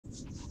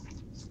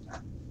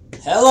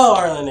Hello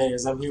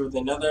Arlenators, I'm here with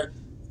another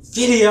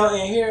video,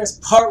 and here is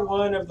part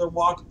 1 of the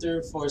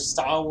walkthrough for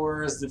Star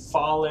Wars The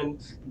Fallen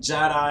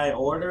Jedi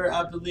Order,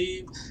 I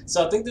believe.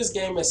 So I think this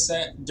game is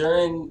set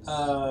during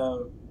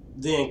the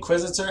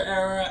Inquisitor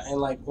era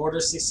and like Order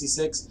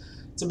 66.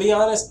 To be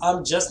honest,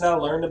 I'm just now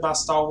learning about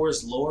Star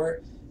Wars lore,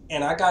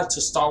 and I got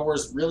to Star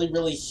Wars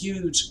really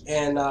huge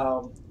and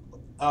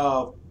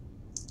the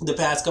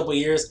past couple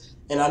years.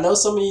 And I know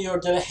some of you are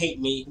going to hate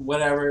me,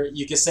 whatever.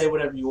 You can say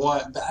whatever you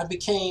want. But I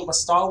became a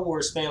Star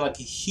Wars fan, like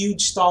a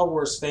huge Star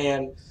Wars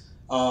fan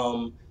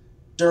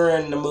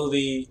during the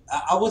movie.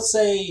 I want to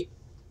say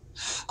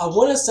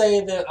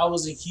that I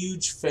was a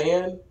huge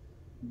fan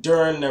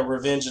during the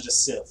Revenge of the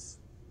Sith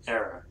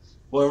era.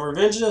 When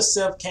Revenge of the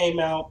Sith came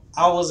out,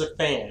 I was a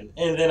fan.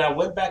 And then I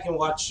went back and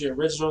watched the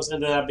originals,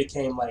 and then I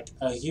became like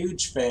a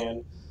huge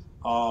fan.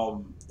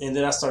 And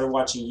then I started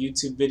watching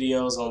YouTube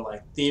videos on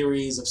like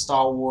theories of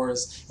Star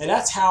Wars, and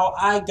that's how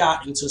I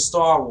got into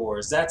Star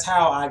Wars. That's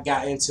how I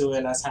got into it,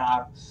 and that's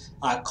how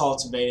I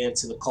cultivated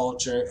into the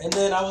culture. And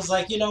then I was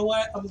like, you know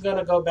what? I'm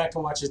gonna go back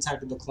and watch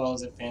Attack of the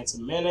Clones and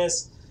Phantom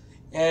Menace.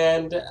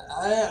 And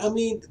I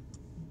mean,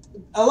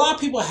 a lot of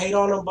people hate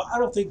on them, but I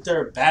don't think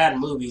they're bad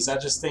movies. I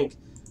just think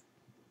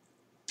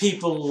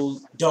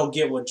people don't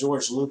get what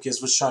George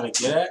Lucas was trying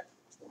to get at.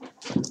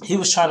 He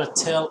was trying to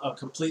tell a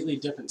completely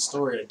different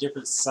story, a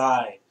different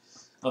side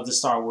of the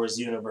Star Wars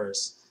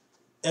universe.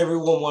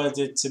 Everyone wanted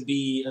it to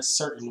be a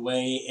certain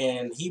way,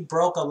 and he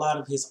broke a lot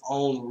of his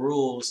own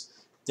rules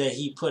that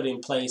he put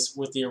in place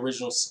with the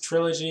original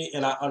trilogy,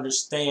 and I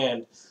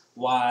understand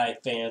why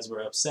fans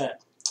were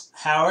upset.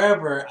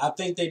 However, I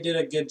think they did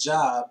a good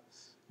job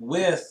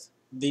with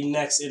the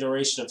next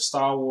iteration of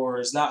Star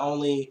Wars, not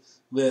only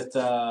with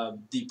the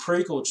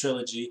prequel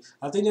trilogy.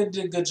 I think they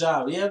did a good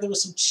job. Yeah, there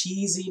was some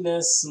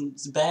cheesiness, some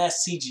bad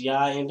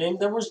CGI, and then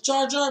there was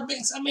Jar Jar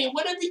Binks. I mean,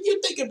 whatever you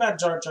think about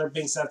Jar Jar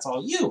Binks, that's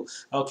on you,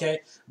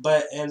 okay?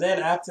 And then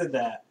after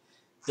that,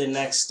 the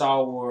next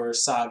Star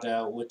Wars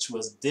saga, which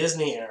was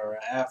Disney era,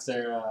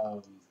 after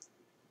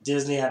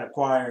Disney had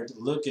acquired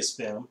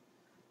Lucasfilm.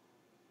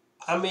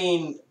 I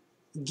mean,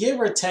 give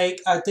or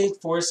take, I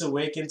think Force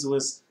Awakens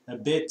was a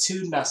bit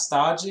too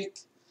nostalgic.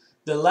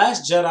 The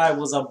Last Jedi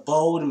was a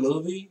bold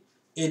movie.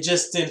 It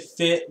just didn't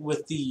fit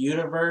with the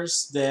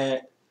universe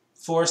that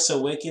Force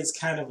Awakens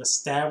kind of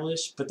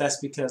established, but that's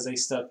because they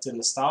stuck to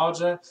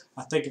nostalgia.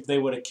 I think if they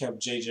would have kept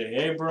J.J.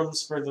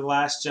 Abrams for The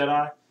Last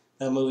Jedi,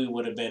 that movie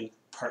would have been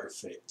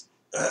perfect.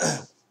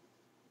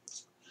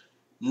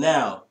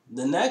 Now,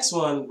 the next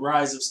one,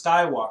 Rise of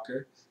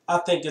Skywalker, I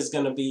think is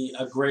going to be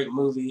a great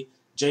movie.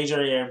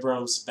 J.J.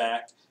 Abrams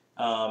back.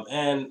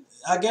 And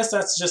I guess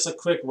that's just a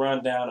quick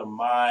rundown of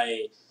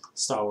my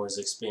Star Wars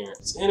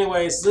experience.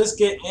 Anyways, let's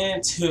get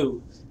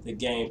into the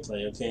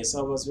gameplay. Okay,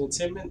 so it's almost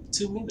been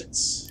 2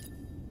 minutes.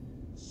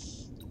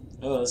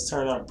 Oh, let's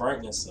turn our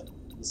brightness up.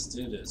 Let's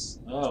do this.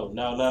 Oh,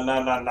 no.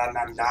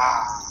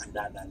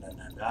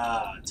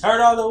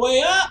 Turn all the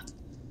way up.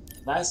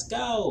 Let's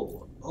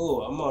go.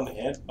 Oh, I'm on the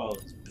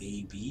headphones,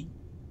 baby.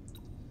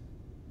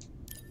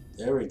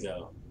 There we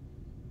go.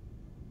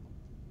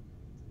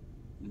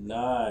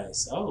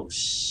 Nice. Oh,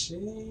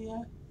 shit.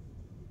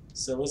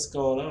 So what's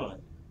going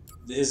on?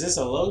 Is this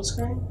a load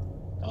screen?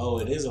 Oh,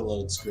 it is a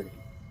load screen.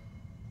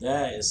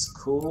 That is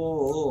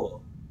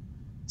cool.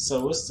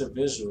 So what's the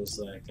visuals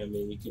like? I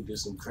mean, you can do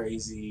some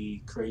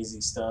crazy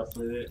stuff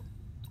with it.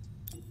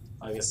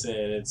 Like I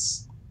said,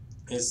 it's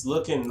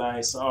looking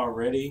nice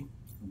already.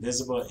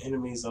 Visible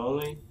enemies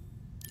only.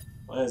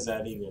 What does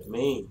that even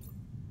mean?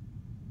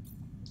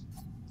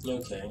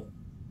 Okay.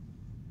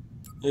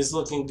 It's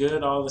looking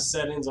good. All the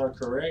settings are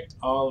correct.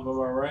 All of them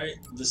are right.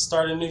 Let's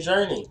start a new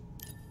journey.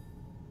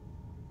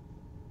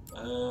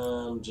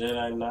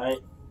 Jedi Knight.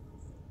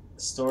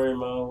 Story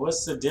mode.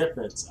 What's the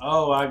difference?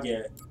 Oh, I get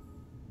it.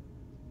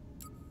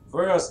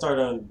 We're going to start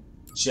on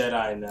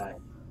Jedi Knight.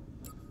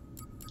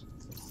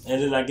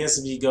 And then I guess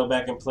if you go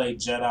back and play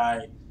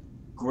Jedi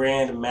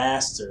Grand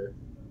Master,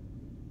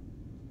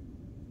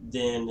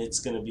 then it's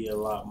going to be a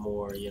lot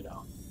more, you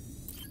know.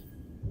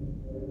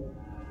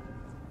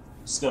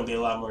 It's going to be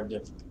a lot more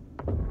difficult.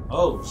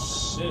 Oh,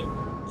 shit.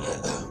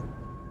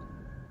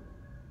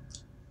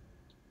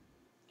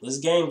 This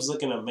game's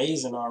looking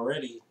amazing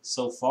already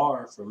so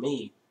far for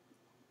me.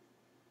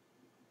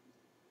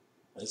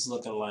 It's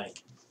looking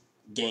like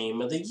Game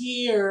of the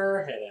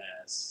Year, head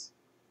ass.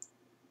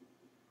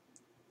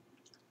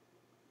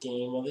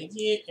 Game of the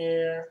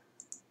Year.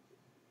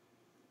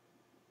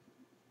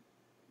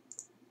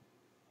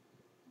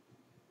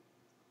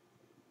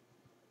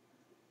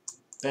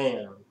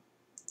 Bam.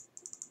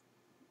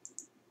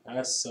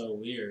 That's so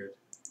weird.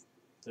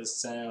 The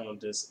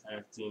sound is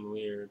acting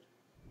weird.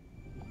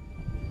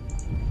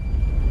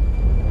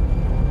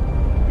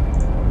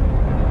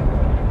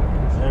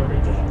 There we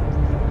go.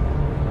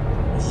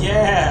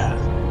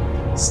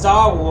 Yeah!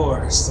 Star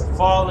Wars, The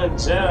Fallen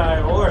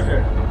Jedi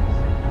Order.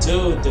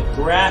 Dude, the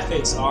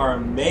graphics are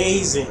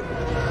amazing.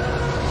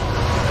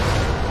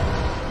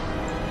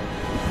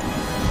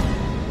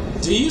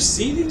 Do you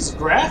see these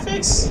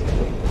graphics?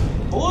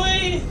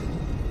 Boy,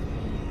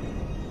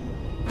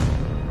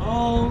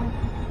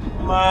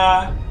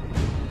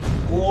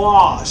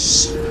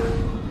 gosh.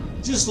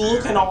 Just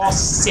looking all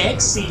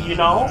sexy, you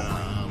know?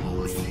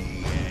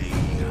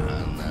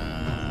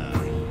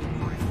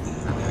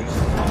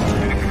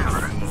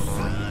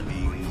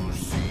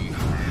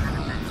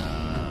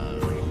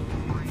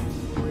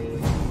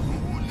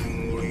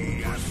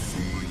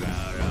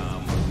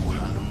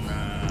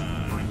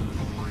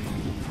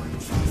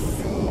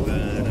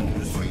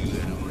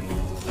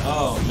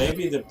 Oh,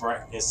 maybe the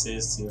brightness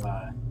is too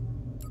high.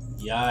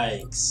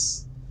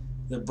 Yikes.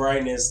 The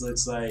brightness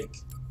looks like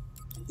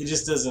it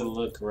just doesn't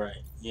look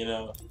right, you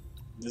know?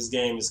 This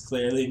game is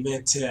clearly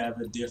meant to have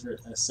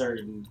a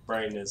certain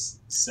brightness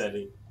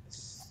setting.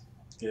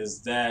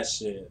 Because that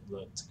shit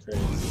looked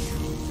crazy.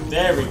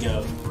 There we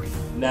go.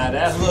 Now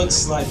that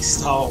looks like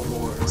Star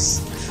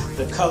Wars.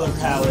 The color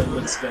palette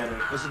looks better.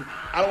 Listen,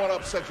 I don't want to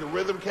upset your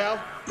rhythm, Cal.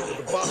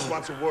 The boss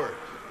wants a word.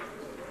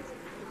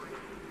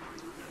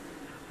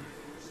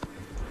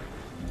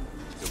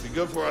 It'll be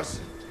good for us.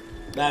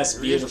 That's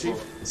beautiful.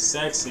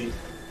 Sexy.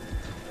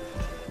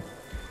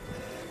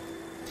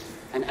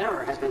 An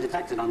error has been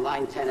detected on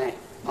line 10A.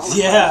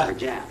 Yeah.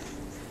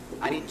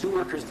 I need 2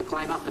 workers to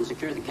climb up and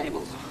secure the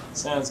cables.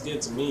 Sounds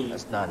good to me.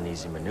 That's not an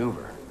easy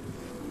maneuver.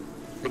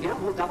 The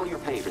guild will double your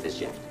pay for this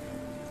shift.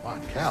 Come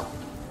on, Cal.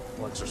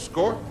 What's our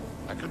score?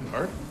 That couldn't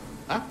hurt.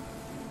 Huh?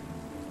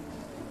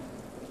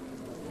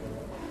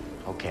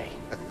 Okay.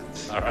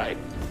 All right.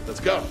 Let's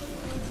go.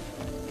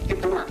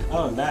 Get to work.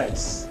 Oh,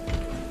 nice.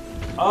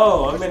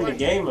 Oh, I'm in the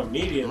game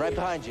immediately. I'm right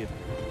behind you.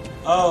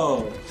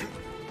 Oh.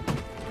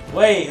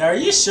 Wait, are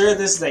you sure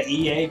this is the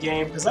EA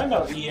game? Because I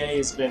know EA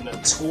has been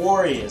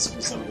notorious for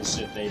some of the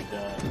shit they've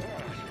done.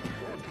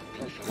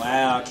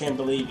 Wow, I can't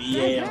believe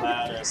EA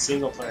allowed a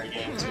single-player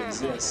game to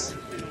exist.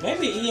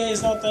 Maybe EA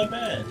is not that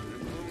bad.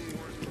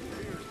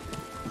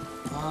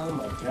 Oh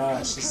my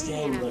gosh, this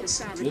game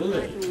looks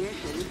good.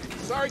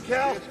 Sorry,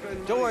 Cal.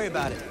 Don't worry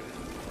about it.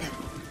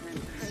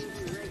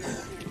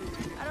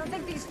 I don't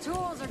think these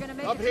tools are gonna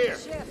make Up it here.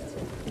 to the shift.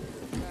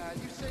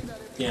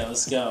 Yeah,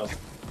 let's go.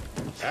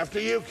 After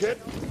you, kid.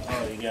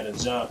 Oh, you gotta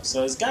jump.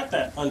 So it's got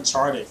that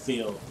Uncharted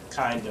feel,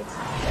 kind of.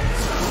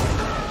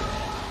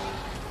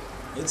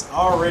 It's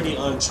already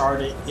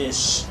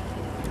Uncharted-ish.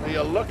 Will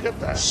you look at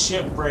that?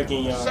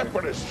 Shipbreaking yard.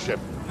 Separatist ship.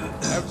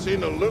 Haven't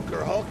seen a Luke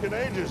or Hulk in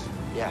ages.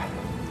 Yeah.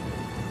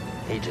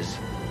 Ages.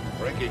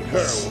 Breaking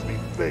her will be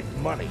big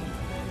money.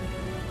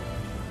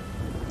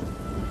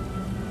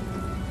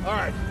 All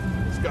right,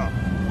 let's go.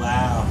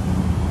 Wow.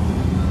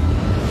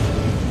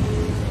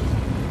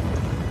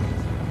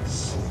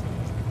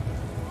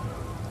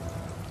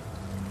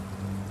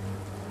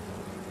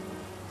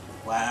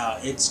 Wow,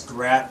 it's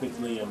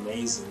graphically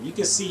amazing. You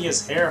can see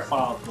his hair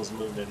follicles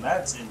moving.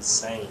 That's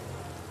insane.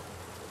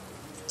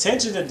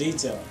 Attention to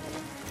detail.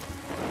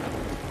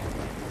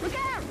 Look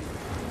out!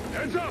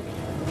 Hands up!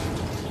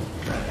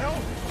 What the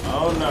hell?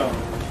 Oh no.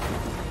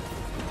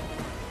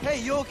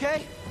 Hey, you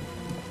okay?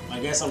 I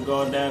guess I'm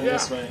going down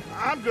this way.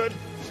 I'm good.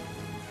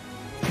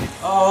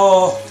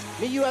 Oh.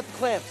 Meet you at the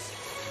clamps.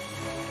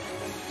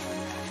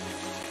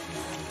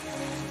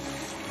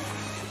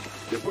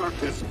 Depart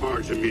this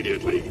barge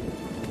immediately.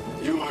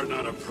 You are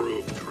not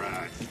approved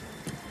trash.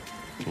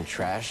 I'm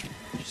trash,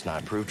 just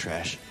not approved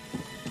trash.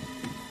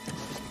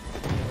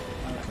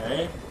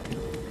 Okay.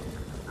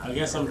 I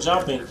guess I'm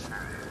jumping.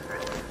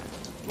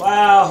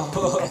 Wow.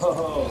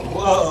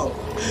 Whoa.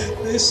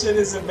 This shit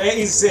is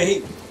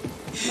amazing.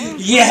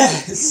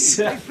 Yes.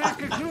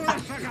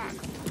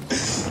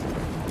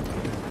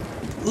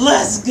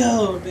 Let's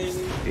go,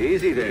 baby.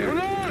 Easy there.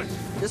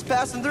 Just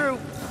passing through.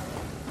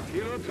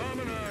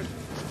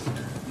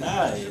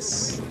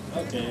 Nice.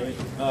 Okay.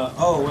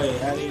 Oh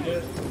wait, how do you do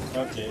it?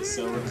 Okay,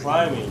 so we're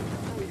climbing.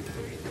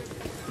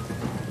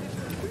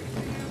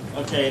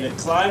 Okay, the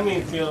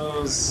climbing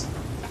feels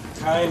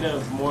kind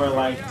of more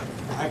like,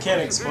 I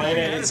can't explain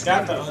it. It's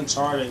got the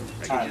Uncharted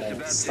kind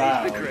of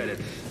style.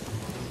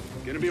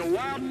 Gonna be a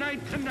wild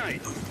night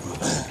tonight.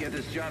 Let's get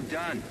this job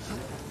done.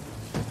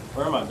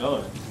 Where am I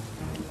going?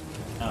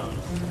 I don't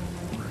know.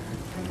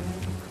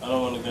 I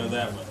don't want to go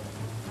that way.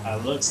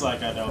 It looks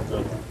like I don't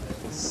go that way,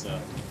 so.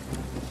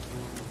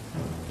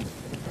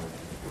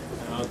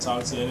 I'll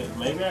talk to it.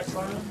 Maybe I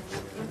climb?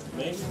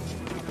 Maybe?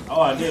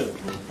 Oh, I do.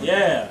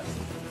 Yeah.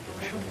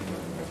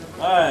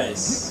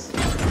 Nice.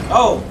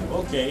 Oh,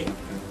 okay.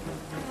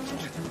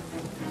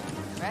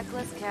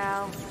 Reckless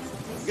cow.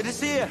 Good to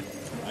see you.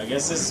 I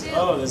guess this.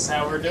 Oh, this is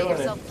how we're doing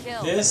it.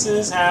 This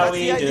is how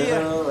we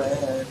do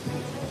it.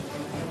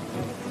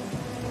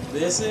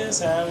 This is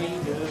how we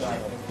do it.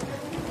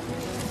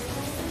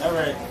 All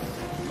right,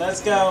 let's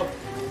go.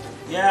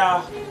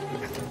 Yeah.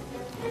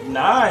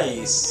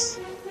 Nice.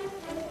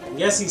 I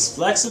guess he's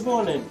flexible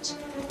and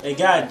they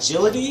got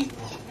agility.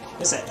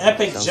 It's an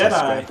epic Sounds Jedi.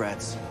 like scrap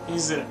rats.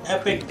 He's an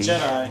epic Beef.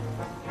 Jedi.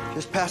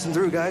 Just passing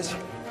through, guys.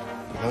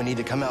 No need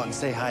to come out and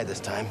say hi this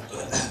time.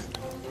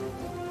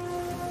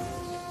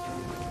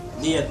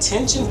 The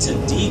attention to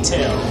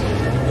detail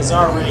is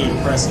already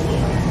impressive.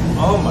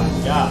 Oh my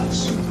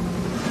gosh.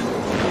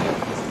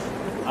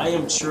 I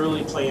am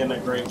truly playing a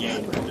great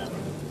game right now.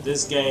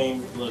 This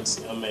game looks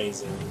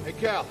amazing. Hey,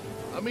 Cal.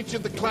 I'll meet you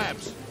at the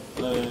clamps.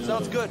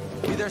 Sounds good.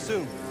 Be there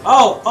soon.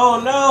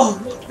 Oh no,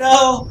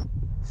 no!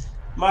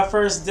 My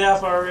first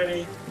death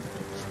already.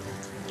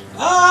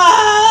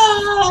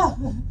 Ah!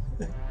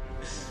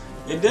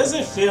 It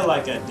doesn't feel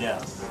like a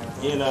death.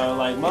 You know,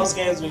 like most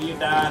games when you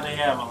die, they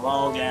have a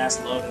long ass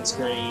loading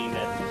screen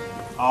and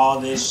all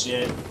this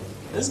shit.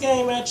 This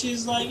game actually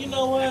is like, you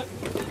know what?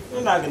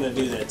 We're not gonna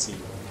do that to you.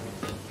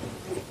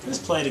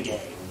 Just play the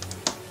game.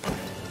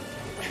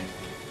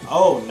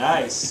 Oh,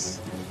 nice.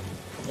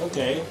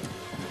 Okay.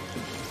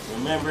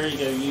 Remember, you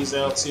gotta use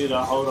L2 to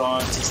hold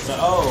on to stuff.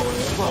 Oh,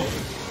 okay.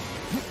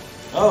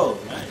 Oh,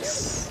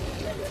 nice.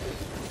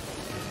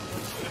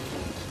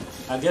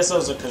 I guess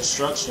those are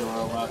construction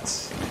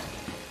robots.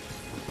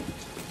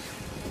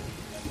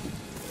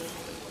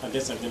 I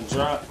guess I can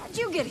drop. How'd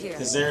you get here?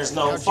 Because there's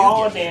no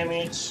fall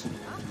damage.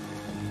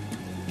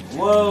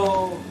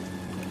 Whoa.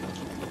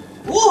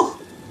 Woo!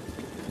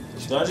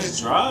 Do I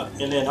just drop?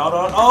 And then hold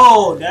on.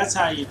 Oh, that's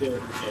how you do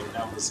it. Okay,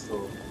 that was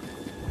cool.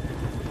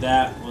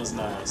 That was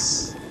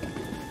nice.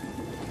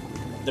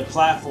 The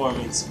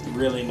platforming's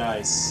really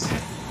nice.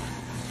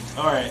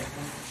 Alright.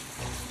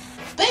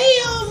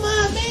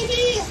 Bam,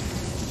 baby!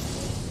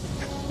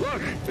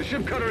 Look, the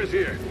ship cutter is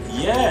here.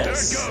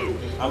 Yes. There it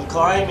goes. I'm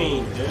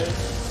climbing, dude.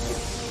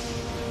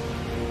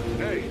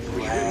 Hey,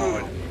 we should get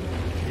moving.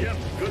 Yep,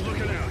 good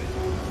looking out.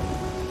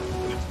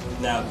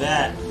 Now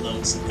that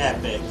looks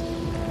epic.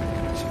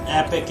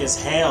 Epic as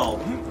hell.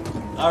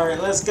 Alright,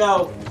 let's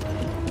go.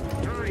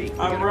 Hurry.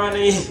 I'm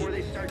running. Before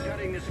they start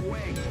gutting this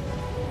way.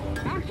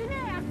 After me.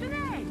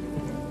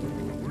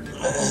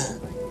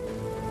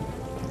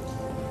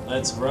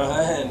 Let's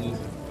run.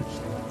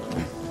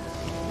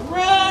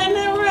 Run.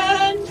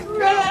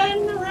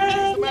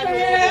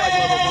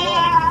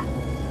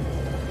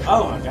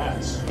 Oh my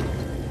gosh.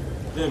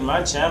 Dude,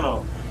 my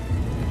channel.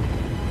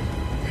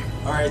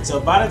 Alright, so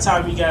by the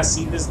time you guys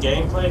see this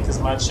gameplay, because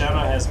my channel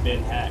has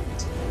been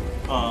hacked.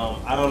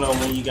 I don't know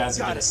when you guys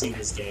are gonna see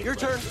this gameplay. Your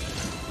turn.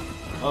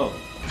 Oh.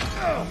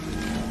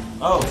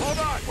 Hold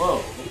on.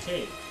 Whoa,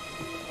 okay.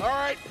 All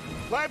right,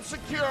 clamp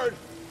secured.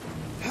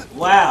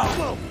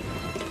 Wow.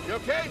 You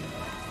okay?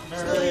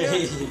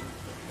 Hooray.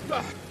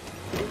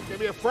 Give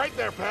me a fright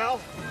there,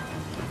 pal.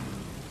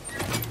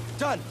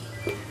 Done.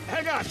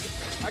 Hang on.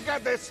 I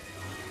got this.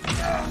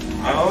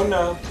 Oh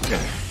no.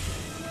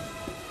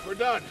 We're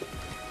done.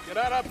 Get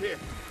out up here.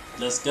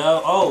 Let's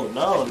go. Oh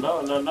no.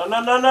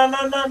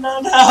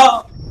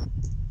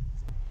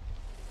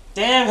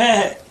 Damn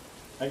it.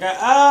 I got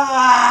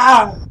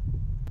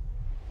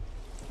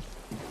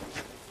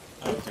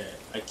Okay.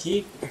 I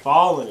keep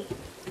falling.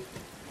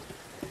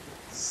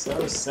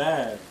 So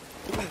sad.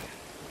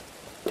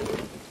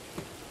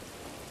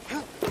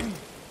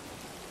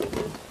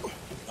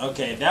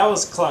 Okay, that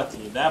was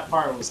clunky. That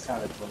part was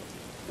kind of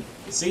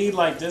clunky. See,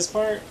 like this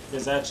part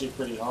is actually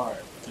pretty hard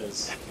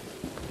because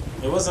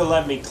it wasn't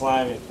letting me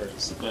climb at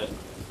first. But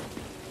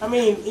I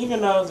mean,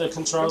 even though the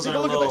controls are a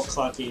little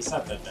clunky, it's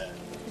not that bad.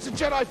 It's a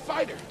Jedi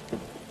fighter.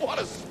 What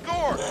a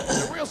score!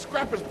 A real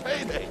scrapper's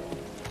payday.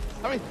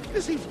 I mean,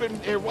 this he's been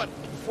here, what,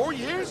 4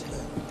 years?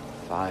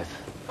 5.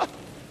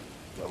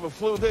 Whoever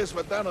flew this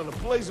went down in a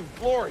blaze of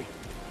glory.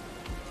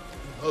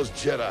 Those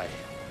Jedi.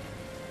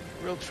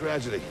 Real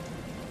tragedy.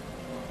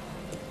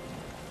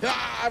 Yeah,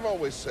 I've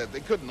always said they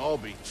couldn't all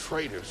be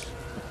traitors.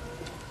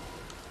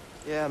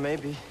 Yeah,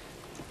 maybe.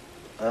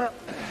 Guess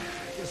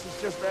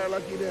it's just our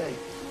lucky day.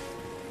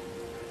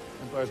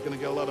 Empire's gonna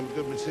get a lot of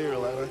good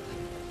material out of it.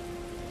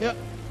 Yeah,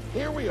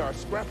 here we are,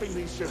 scrapping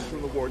these ships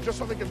from the war just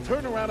so they can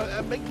turn around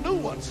and make new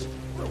ones.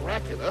 We're a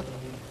racket, huh?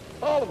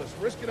 All of us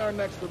risking our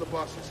necks for the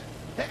bosses.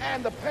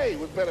 And the pay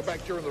was better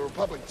back during the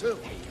Republic, too.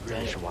 Hey, you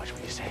really should watch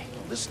what you say.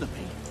 Listen to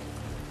me.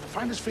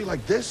 Find us feel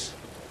like this,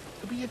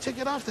 it'll be your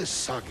ticket off this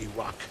soggy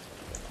rock.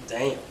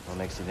 Damn. What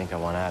makes you think I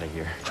want out of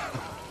here?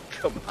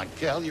 Come on,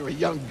 Cal, you're a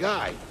young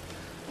guy.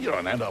 You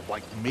don't end up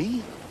like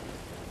me.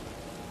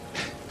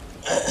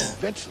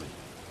 Eventually,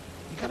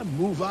 you gotta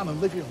move on and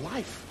live your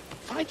life.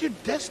 Find your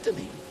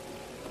destiny.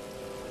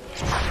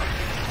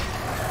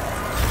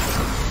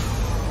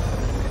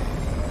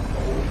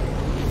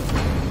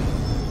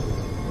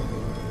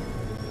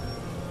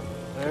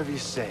 Whatever you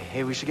say.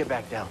 Hey, we should get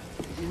back down.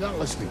 You're not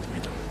listening to me.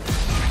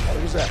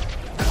 What was that?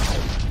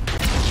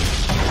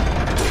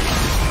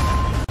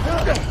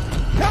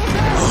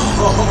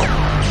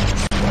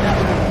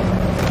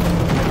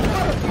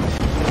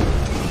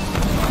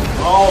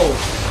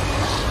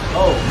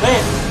 Oh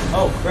man!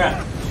 Oh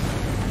crap!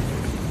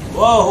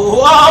 Whoa!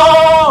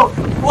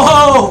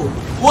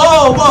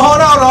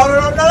 Hold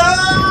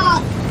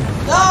on!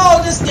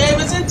 No! This game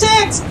is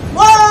intense!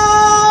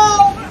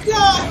 Whoa!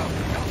 God!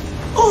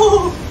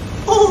 Oh!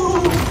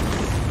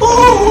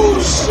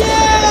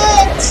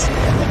 Shit!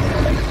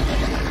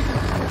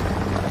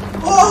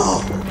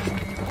 Whoa!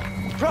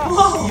 Bro,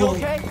 you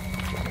okay?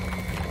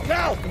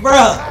 Cal!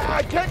 Bruh!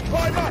 I can't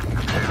climb up!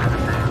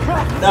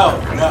 No,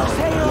 bruh.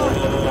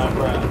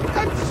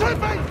 Send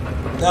me!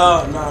 No.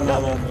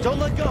 Don't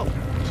let go.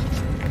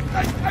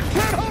 I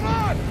can't hold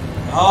on!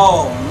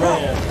 Oh,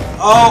 man.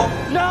 Oh!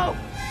 No!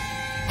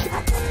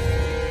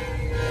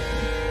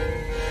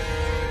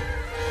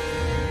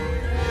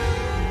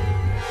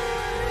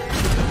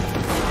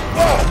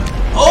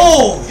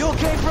 Oh! You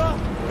okay, bro?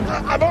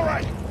 I'm all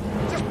right.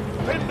 Just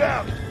pinned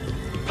down.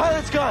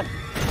 Pilot's gone.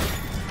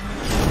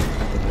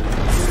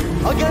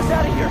 I'll get us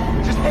out of here.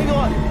 Just hang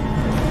on.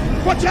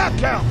 Watch out,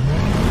 Cal.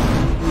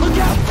 Look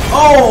out!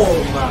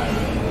 Oh my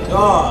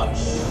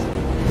gosh.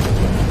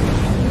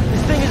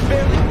 This thing is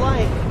barely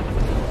flying.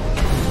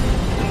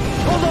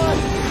 Hold on.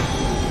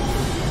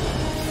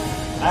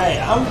 Hey,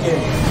 I'm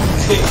getting...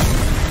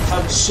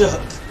 I'm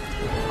shook.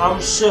 I'm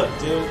shook,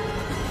 dude.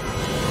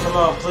 Come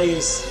on,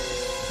 please.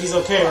 He's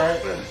okay,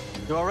 right?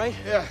 You all right?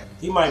 Yeah.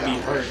 He might be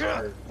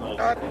hurt.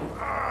 Like,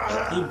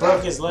 he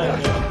broke his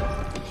leg,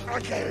 man.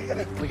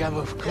 Okay, We gotta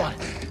move. Come on.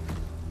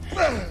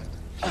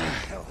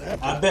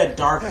 I bet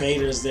Darth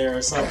Vader's there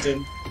or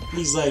something.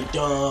 He's like,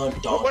 dun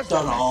dun dun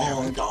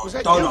dun dun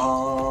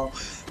dun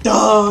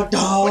dun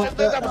dun.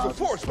 That was the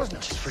Force, wasn't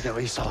it? Just forget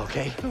what you saw,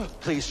 okay?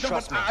 Please No,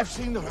 trust but me. I've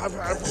seen them.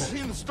 I've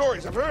seen the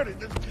stories. I've heard it.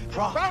 There's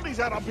Bro, bounties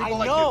out on people I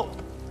like know.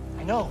 you.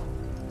 I know.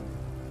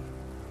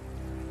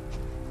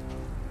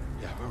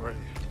 Yeah, we're ready.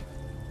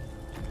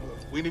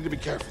 We need to be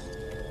careful.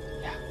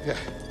 Yeah.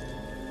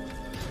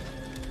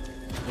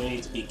 We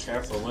need to be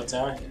careful. What's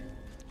out here?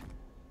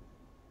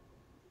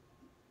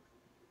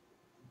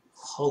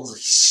 Holy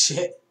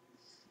shit.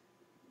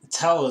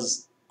 That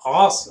was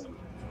awesome.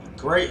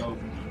 Great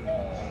opening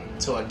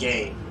to a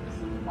game.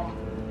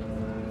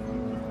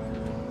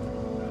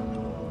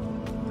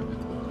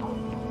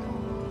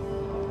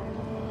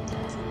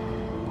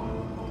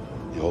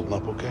 You holding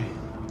up okay?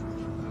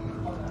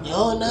 You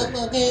holding up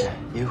okay?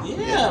 You?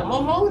 Yeah,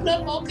 I'm holding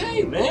up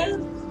okay, man.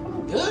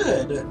 I'm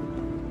good.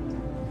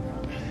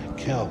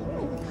 Cal,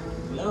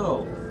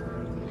 No.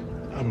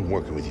 I've been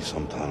working with you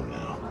some time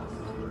now.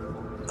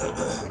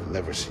 I've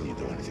never seen you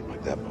do anything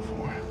like that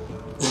before.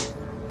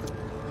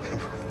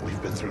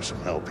 We've been through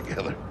some hell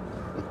together.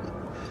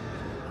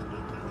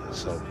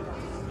 So,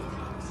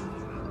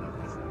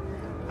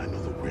 I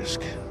know the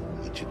risk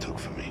that you took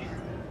for me.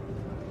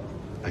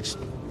 I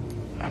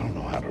don't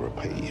know how to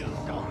repay you.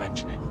 Don't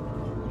mention it.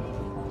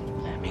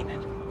 I mean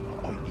it.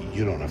 Oh,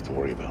 you don't have to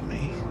worry about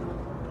me.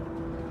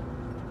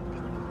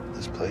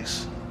 This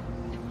place,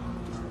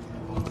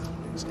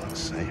 it's not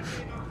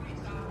safe.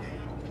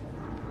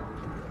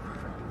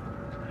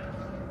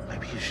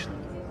 Maybe you should,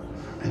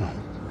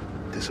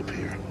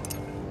 disappear.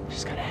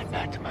 Just gotta head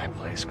back to my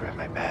place, grab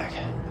my bag.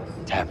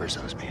 Tappers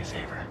owes me a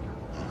favor.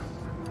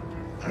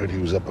 I heard he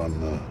was up on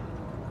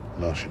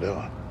Nar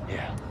Shaddaa.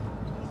 Yeah.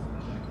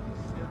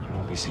 You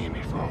won't be seeing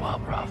me for a while,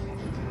 Prof.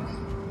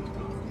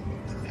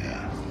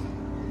 Yeah.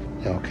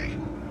 Yeah, okay.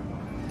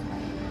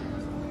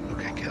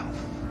 Okay, Cal.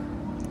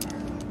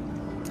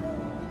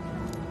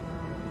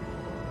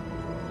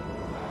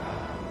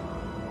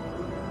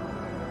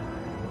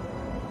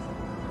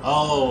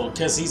 Oh,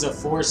 because he's a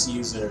Force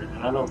user,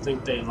 and I don't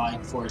think they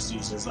like Force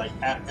users. Like,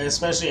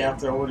 especially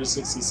after Order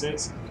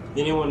 66,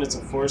 anyone that's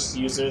a Force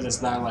user that's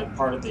not like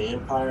part of the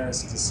Empire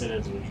is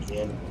considered an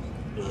enemy.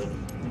 The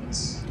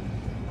enemies,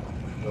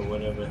 or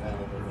whatever the hell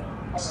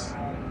it is.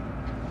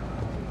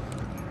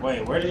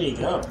 Wait, where did he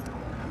go?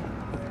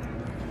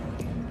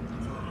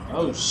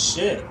 Oh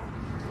shit.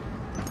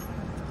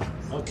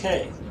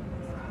 Okay.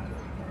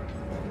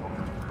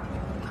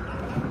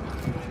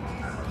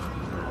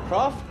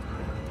 Prof?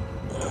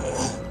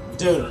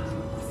 Dude,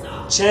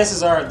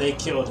 chances are they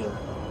killed him.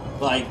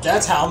 Like,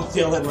 that's how I'm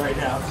feeling right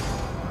now.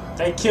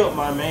 They killed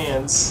my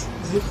mans.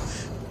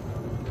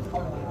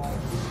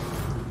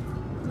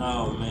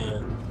 Oh,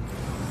 man.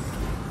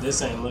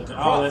 This ain't looking...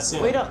 Oh, that's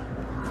him. Wait up.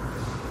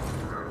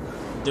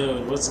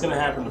 Dude, what's gonna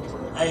happen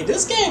to... Hey,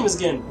 this game is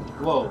getting...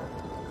 Whoa.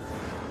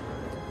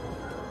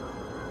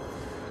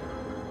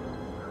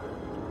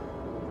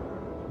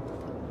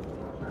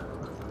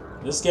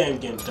 This game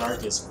getting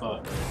dark as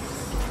fuck.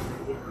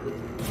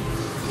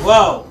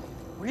 Whoa!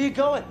 Where are you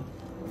going?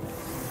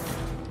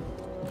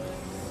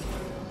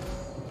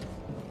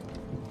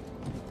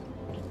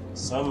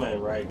 Something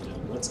ain't right,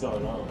 dude. What's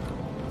going on?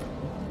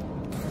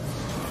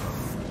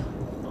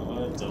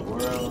 What the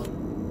world?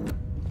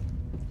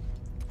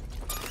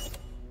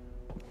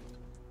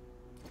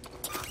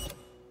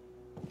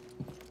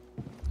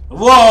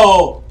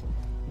 Whoa!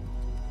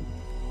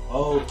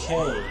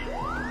 Okay.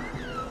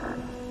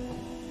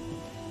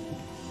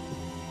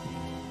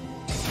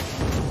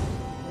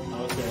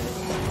 Okay.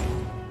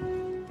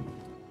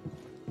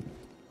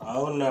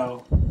 Oh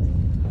no.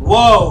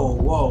 Whoa!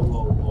 Whoa,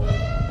 whoa, whoa.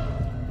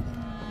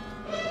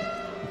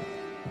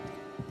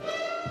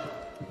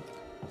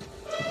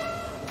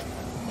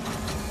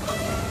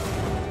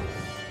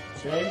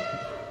 Okay.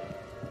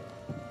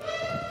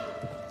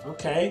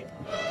 Okay.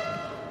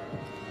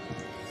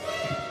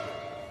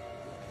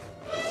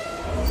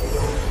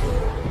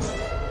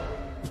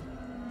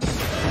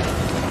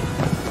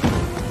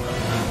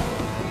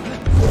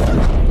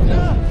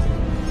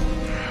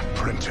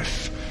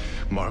 Apprentice,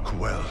 mark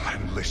well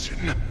and listen.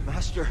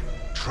 Master.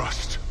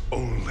 Trust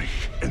only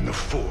in the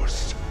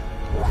Force.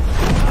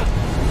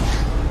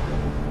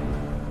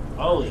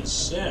 Holy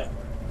shit.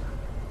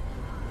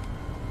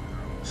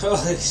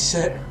 Holy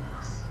shit.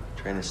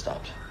 Train has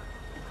stopped.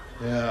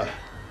 Yeah.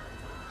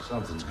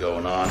 Something's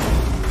going on.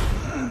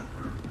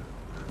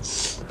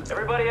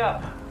 Everybody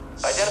up.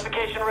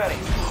 Identification ready.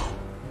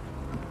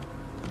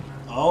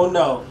 Oh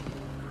no.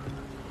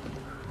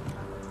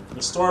 The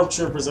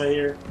stormtroopers are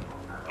here.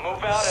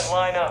 Move out and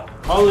line up.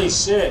 Holy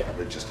shit.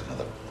 Probably just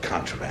another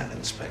contraband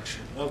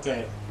inspection.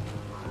 Okay.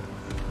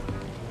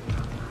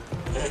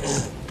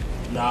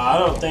 Nah, I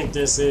don't think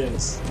this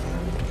is.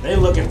 They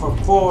looking for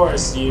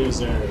Force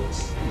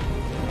users.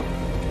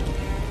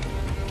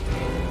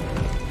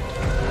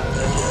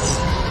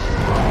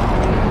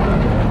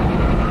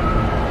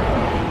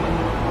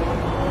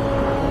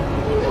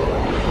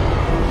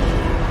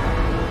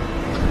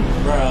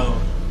 Bro.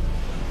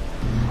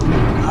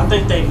 I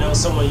think they know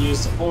someone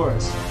used the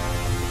Force.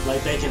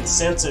 Like they can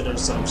sense it or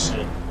some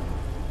shit.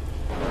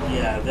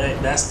 Yeah,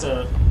 that's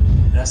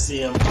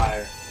the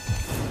Empire.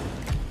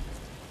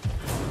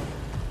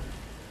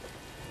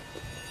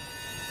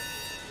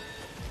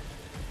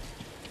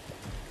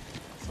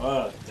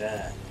 Fuck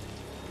that.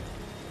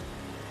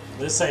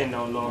 This ain't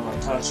no normal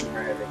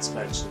contraband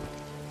inspection.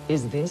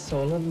 Is this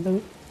all of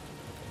them?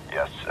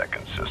 Yes,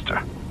 second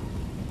sister.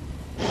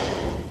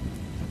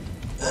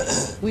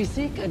 We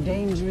seek a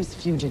dangerous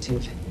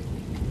fugitive.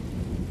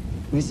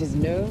 This is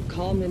no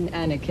common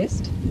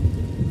anarchist,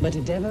 but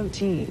a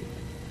devotee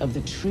of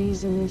the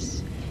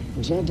treasonous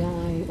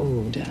Jedi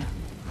Order.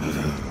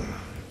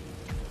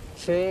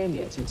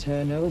 Failure to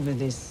turn over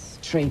this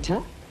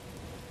traitor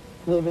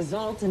will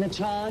result in a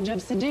charge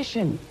of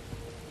sedition.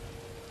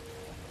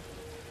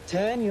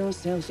 Turn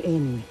yourself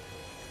in,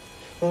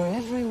 or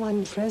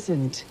everyone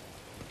present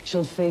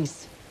shall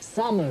face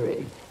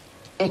summary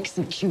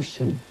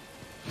execution.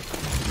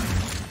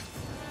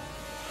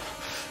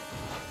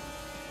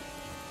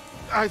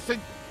 I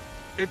think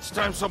it's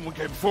time someone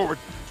came forward.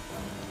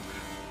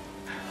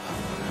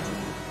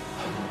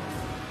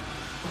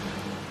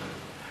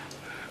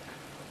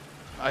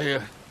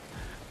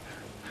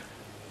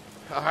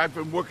 I've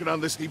been working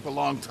on this heap a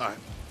long time.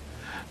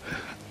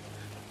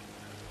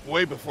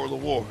 Way before the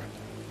war.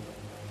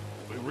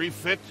 We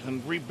refit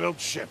and rebuilt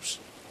ships.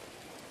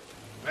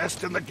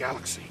 Best in the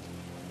galaxy.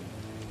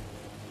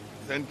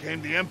 Then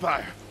came the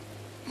Empire.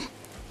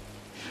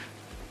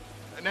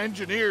 And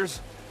engineers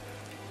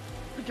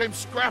became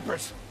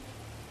scrappers.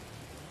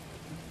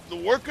 The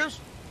workers,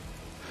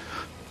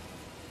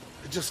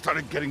 they just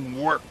started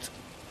getting worked.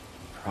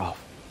 Prof.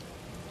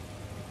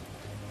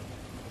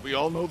 We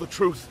all know the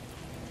truth.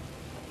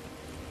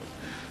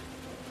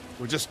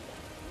 We're just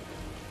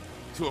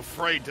too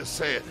afraid to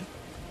say it.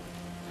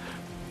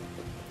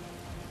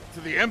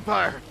 To the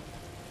Empire,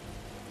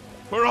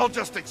 we're all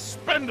just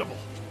expendable.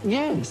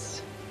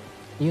 Yes,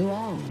 you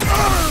are.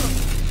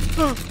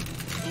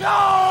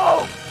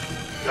 No!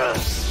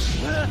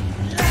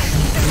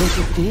 Look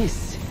at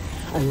this,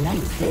 a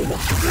lightsaber.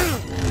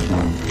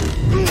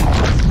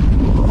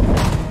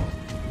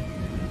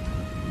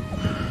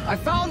 I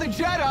found the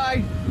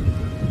Jedi!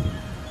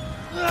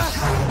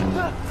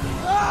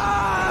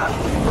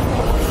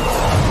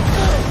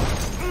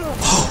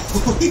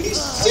 Holy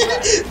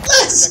shit!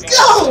 Let's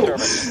go!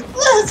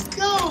 Let's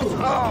go!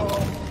 Oh,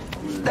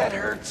 that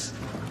hurts.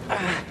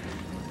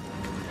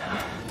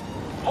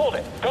 Hold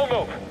it! Don't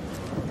move!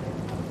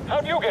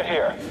 How'd you get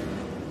here?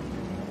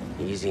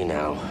 Easy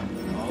now.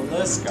 Oh,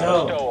 let's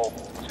go.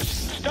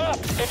 Stop!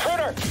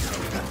 Intruder!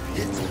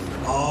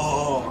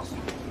 Oh.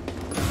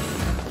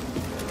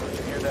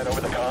 You hear that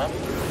over the comm?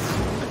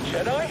 The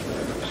Jedi?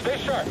 Stay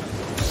sharp.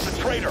 The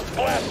traitor!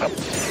 Blast him!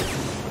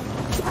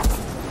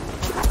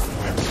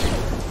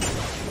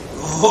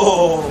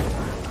 Oh.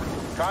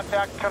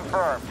 Contact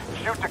confirmed.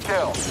 Shoot to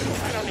kill.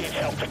 I don't need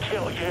help to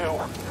kill you.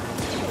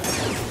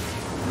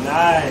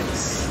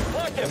 Nice.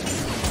 Lock him!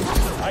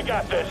 I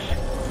got this.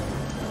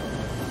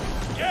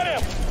 Get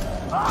him!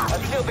 I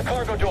sealed the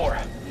cargo door.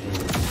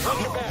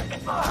 Watch your back.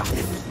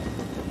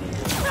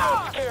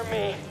 Don't scare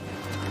me.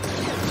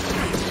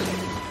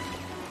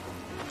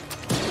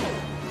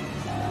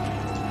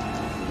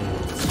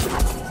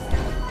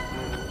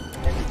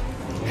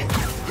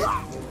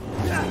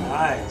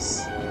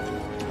 Nice.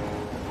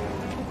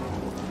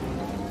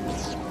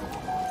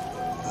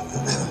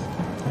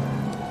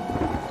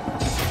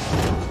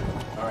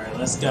 Alright,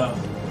 let's go.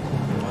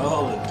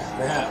 Holy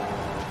crap.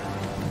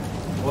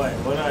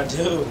 What did I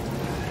do?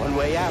 One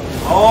way out.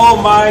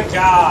 Oh my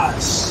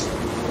gosh.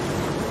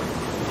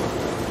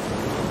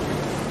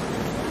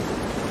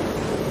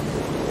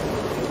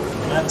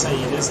 When I tell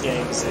you this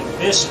game is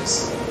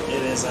ambitious,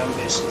 it is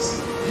ambitious.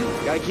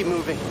 Gotta keep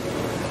moving.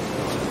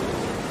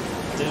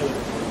 Dude,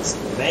 it's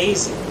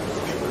amazing.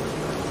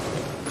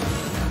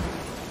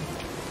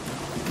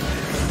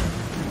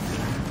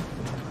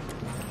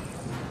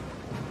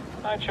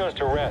 I chose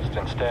to rest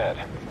instead.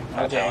 That's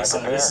how Okay, I so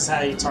prepare. this is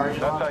how you target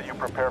That's lock? how you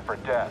prepare for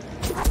death.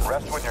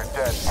 Rest when you're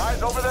dead.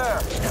 Eyes over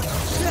there.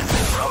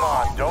 Come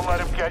on, don't let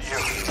him get you.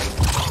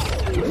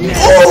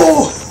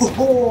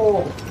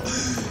 Oh!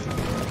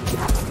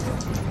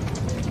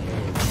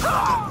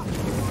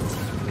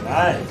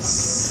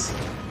 Nice.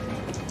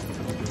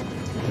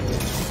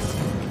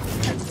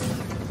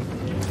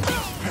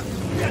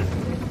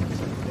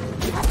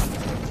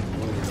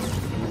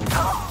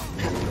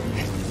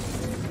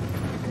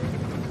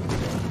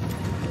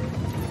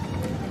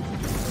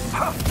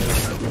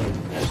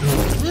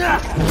 Ooh!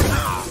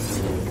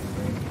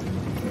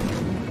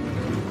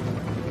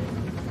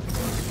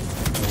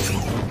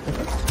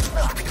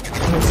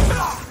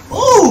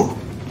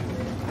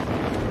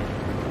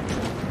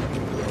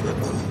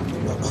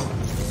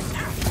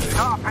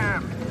 Stop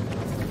him!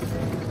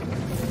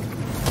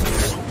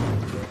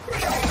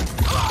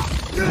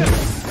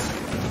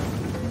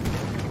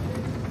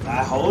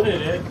 I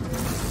holded it.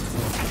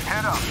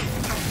 Head up.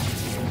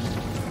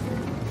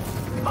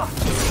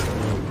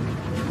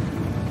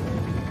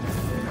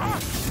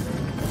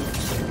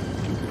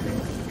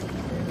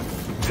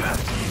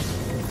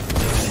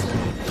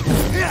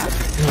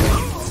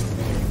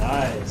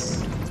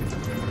 Nice.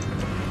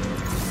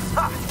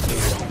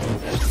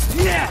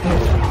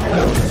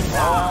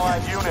 All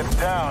allied units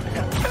down.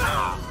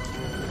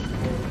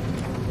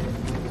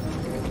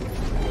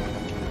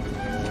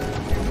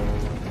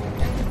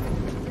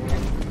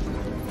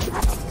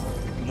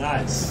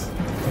 Nice.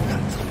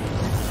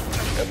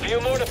 A few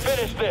more to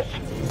finish this.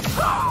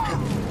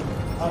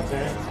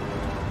 Okay.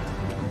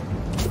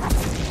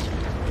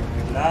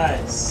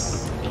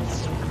 Nice.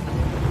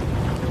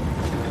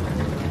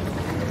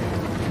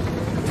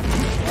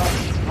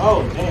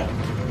 Oh, damn.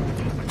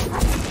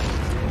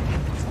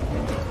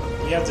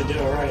 You have to do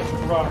it right.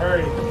 Come on,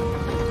 hurry.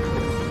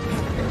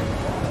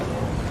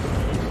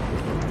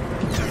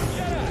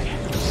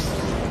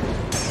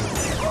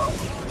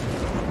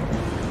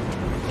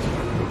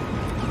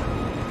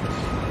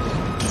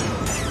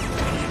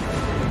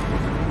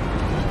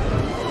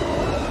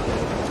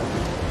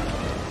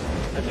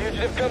 The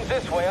fugitive comes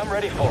this way. I'm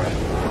ready for him.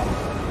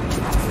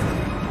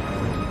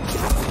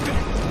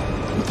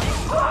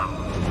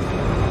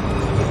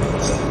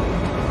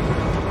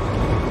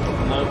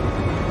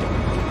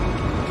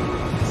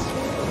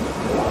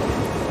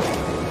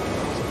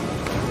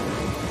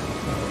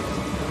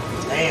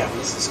 Damn,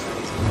 this is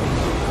crazy.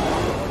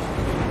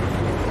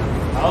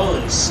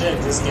 Holy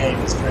shit, this game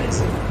is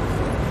crazy.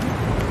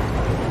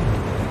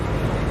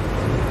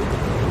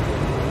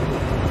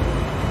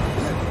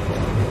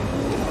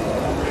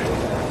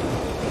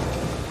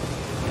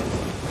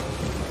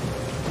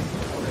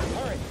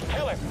 Hurry,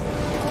 kill him.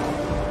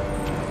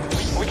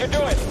 We can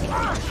do it.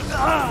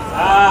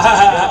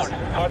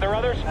 Ah! Are there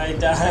others? I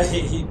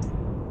died.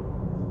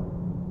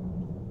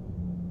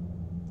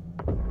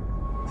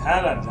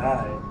 How'd I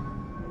die?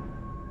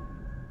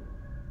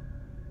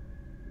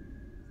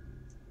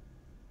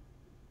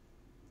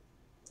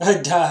 I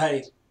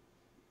died.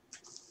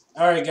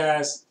 Alright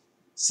guys,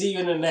 see you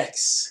in the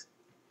next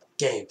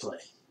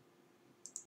gameplay.